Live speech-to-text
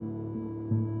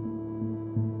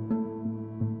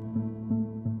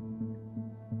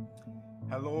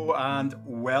Hello and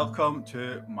welcome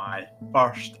to my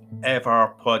first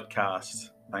ever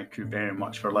podcast. Thank you very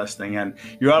much for listening in.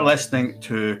 You are listening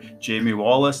to Jamie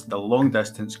Wallace, the long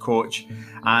distance coach,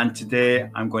 and today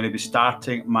I'm going to be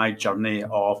starting my journey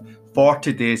of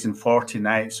 40 days and 40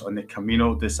 nights on the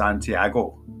Camino de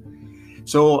Santiago.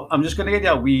 So I'm just going to give you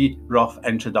a wee rough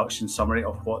introduction summary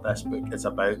of what this book is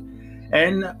about.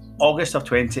 In August of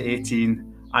 2018,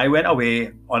 I went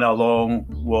away on a long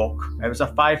walk. It was a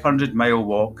 500-mile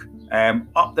walk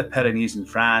up the Pyrenees in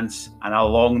France and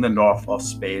along the north of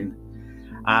Spain.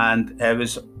 And it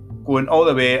was going all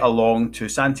the way along to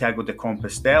Santiago de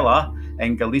Compostela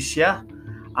in Galicia.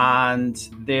 And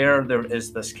there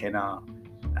is this kind of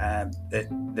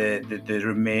the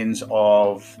remains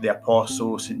of the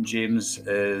Apostle St. James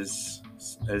is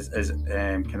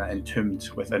kind of entombed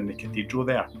within the cathedral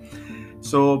there.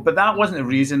 So, but that wasn't the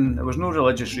reason. There was no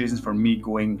religious reasons for me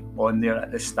going on there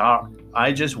at the start.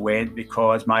 I just went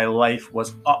because my life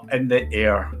was up in the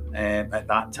air at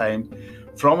that time.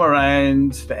 From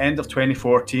around the end of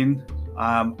 2014,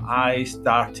 I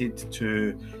started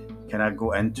to kind of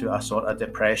go into a sort of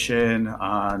depression,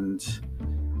 and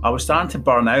I was starting to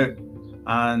burn out.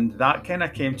 And that kind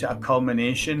of came to a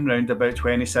culmination around about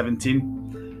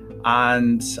 2017.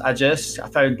 And I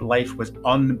found life was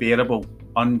unbearable.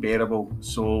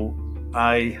 So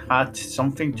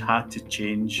something had to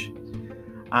change,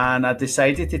 and I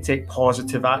decided to take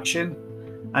positive action.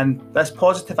 And this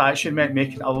positive action meant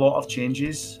making a lot of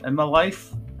changes in my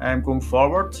life going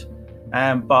forward.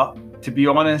 But to be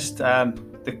honest,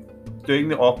 doing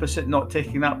the opposite, not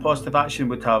taking that positive action,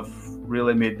 would have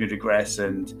really made me regress,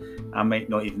 and I might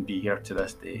not even be here to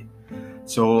this day.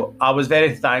 So I was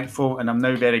very thankful, and I'm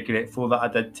now very grateful that I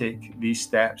did take these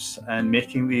steps and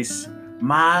making these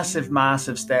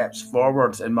massive steps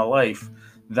forwards in my life.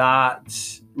 That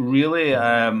really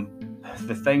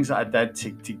the things that I did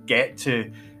to get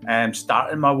to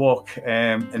starting my walk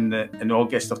in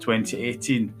August of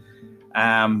 2018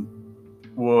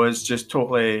 was just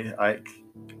totally like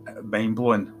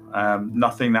mind-blowing.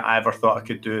 Nothing that I ever thought I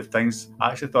could do. Things I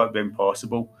actually thought would be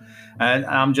impossible, and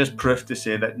I'm just proof to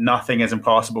say that nothing is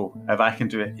impossible. If I can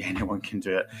do it, anyone can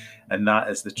do it, and that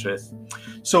is the truth.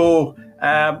 So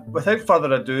without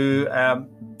further ado,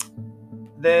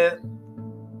 the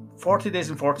 40 days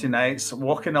and 40 nights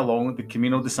walking along the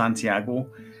Camino de Santiago,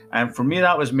 and for me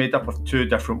that was made up of two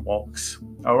different walks.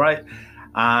 All right,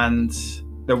 and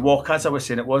the walk, as I was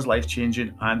saying, it was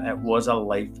life-changing, and it was a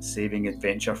life-saving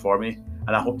adventure for me.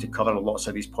 And I hope to cover lots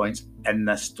of these points in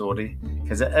this story,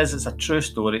 because it's a true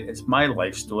story. It's my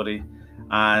life story,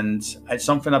 and it's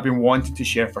something I've been wanting to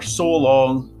share for so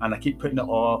long, and I keep putting it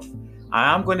off.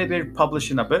 I am going to be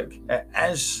publishing a book. It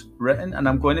is written, and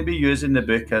I'm going to be using the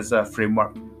book as a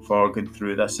framework for going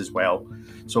through this as well.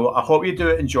 So I hope you do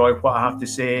enjoy what I have to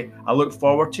say. I look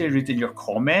forward to reading your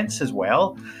comments as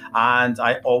well. And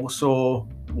I also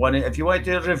if you want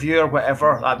to do a review or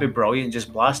whatever, that'd be brilliant.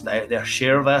 Just blast it out there,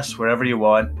 share this wherever you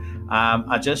want.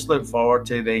 I just look forward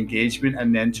to the engagement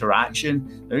and the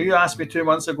interaction. Now, you asked me 2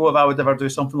 months ago if I would ever do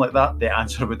something like that. The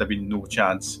answer would have been no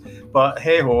chance. But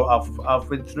hey ho, I've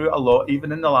went through a lot,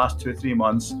 even in the last 2-3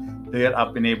 months. There,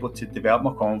 I've been able to develop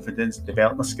my confidence,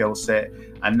 develop my skill set,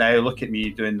 and now look at me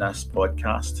doing this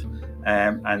podcast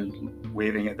and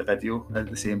waving at the video at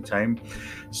the same time.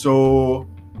 So,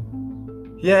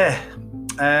 yeah.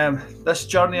 This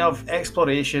journey of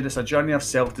exploration, it's a journey of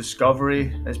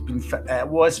self-discovery. It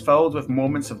was filled with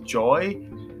moments of joy,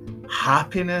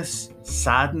 happiness,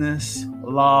 sadness,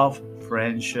 love,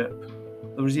 friendship.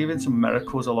 There was even some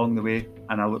miracles along the way,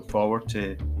 and I look forward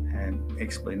to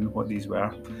explaining what these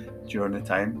were during the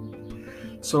time.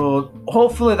 So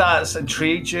hopefully that's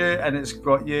intrigued you, and it's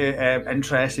got you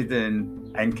interested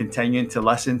in continuing to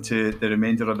listen to the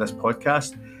remainder of this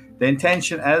podcast. The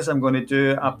intention is I'm going to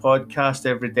do a podcast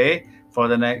every day for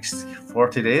the next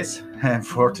 40 days and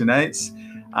 40 nights,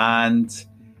 and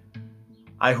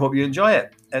I hope you enjoy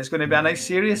it. It's going to be a nice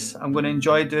series. I'm going to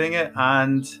enjoy doing it,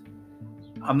 and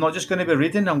I'm not just going to be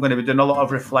reading, I'm going to be doing a lot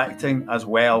of reflecting as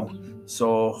well.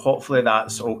 So hopefully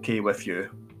that's okay with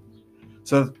you.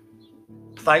 So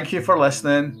thank you for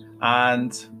listening,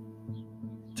 and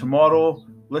tomorrow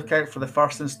look out for the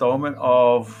first installment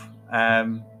of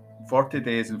 40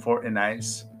 days and 40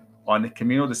 nights on the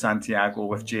Camino de Santiago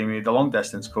with Jamie, the long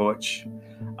distance coach.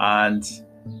 And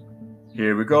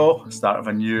here we go, start of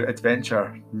a new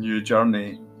adventure, new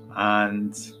journey.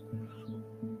 And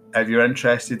if you're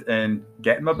interested in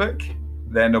getting my book,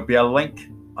 then there'll be a link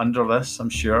under this, I'm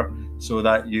sure, so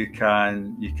that you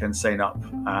can sign up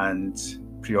and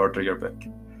pre-order your book.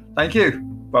 Thank you.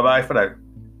 Bye-bye for now.